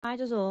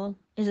Inside us all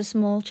is a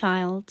small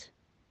child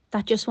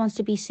that just wants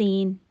to be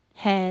seen,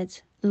 heard,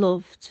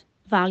 loved,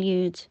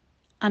 valued,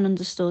 and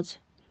understood.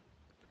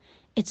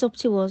 It's up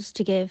to us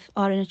to give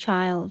our inner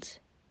child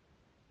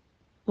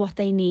what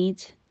they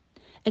need.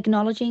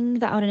 Acknowledging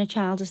that our inner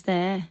child is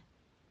there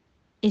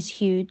is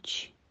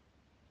huge.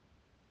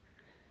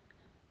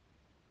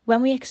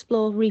 When we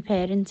explore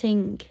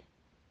reparenting,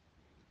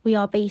 we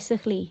are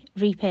basically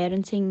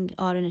reparenting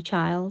our inner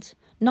child.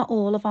 Not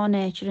all of our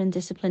nurture and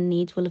discipline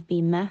needs will have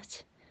been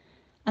met.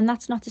 And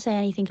that's not to say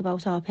anything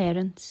about our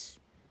parents.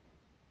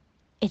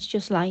 It's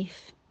just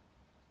life.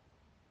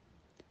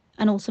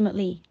 And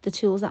ultimately, the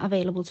tools that are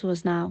available to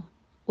us now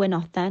were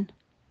not then.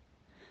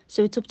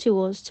 So it's up to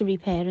us to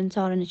reparent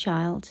our inner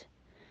child.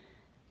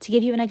 To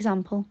give you an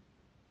example,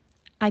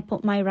 I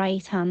put my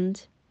right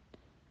hand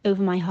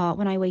over my heart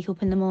when I wake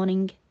up in the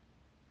morning,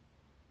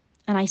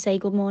 and I say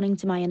good morning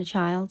to my inner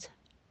child.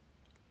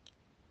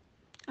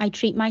 I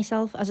treat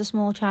myself as a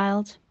small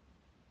child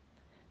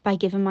by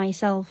giving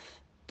myself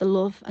the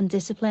love and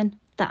discipline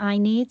that I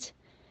need.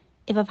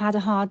 If I've had a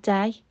hard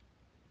day,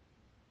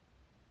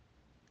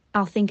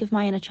 I'll think of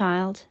my inner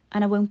child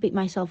and I won't beat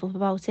myself up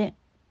about it.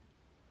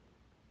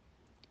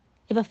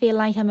 If I feel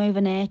like I'm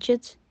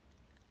over-nurtured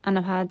and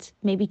I've had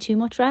maybe too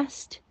much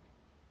rest,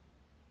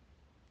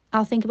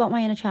 I'll think about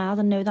my inner child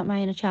and know that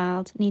my inner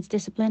child needs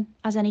discipline,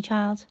 as any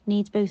child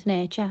needs both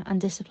nurture and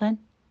discipline.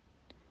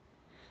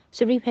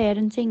 So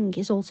reparenting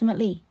is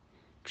ultimately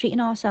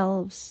treating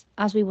ourselves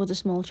as we would a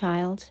small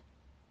child,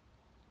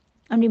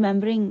 and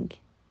remembering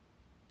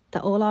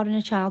that all our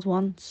inner child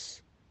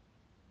wants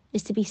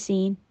is to be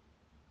seen.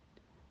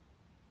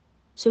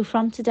 So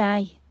from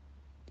today,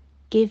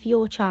 give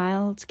your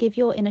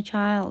inner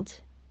child,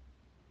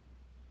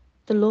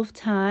 the love,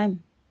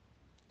 time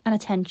and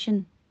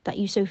attention that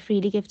you so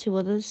freely give to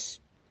others.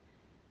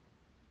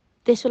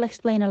 This will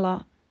explain a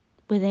lot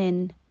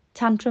within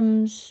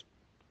tantrums,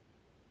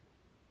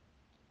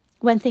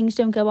 when things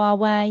don't go our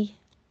way,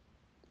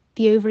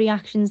 the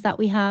overreactions that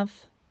we have.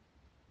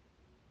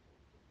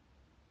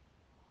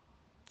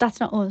 That's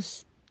not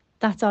us.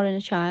 That's our inner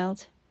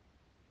child.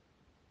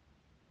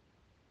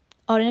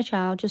 Our inner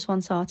child just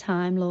wants our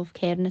time, love,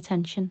 care and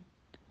attention.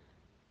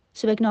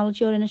 So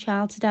acknowledge your inner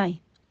child today.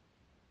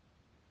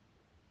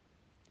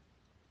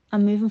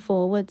 And moving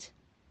forward,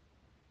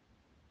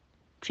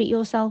 treat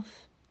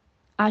yourself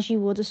as you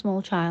would a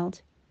small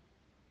child.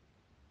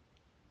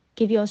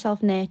 Give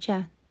yourself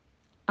nurture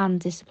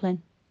and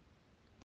discipline.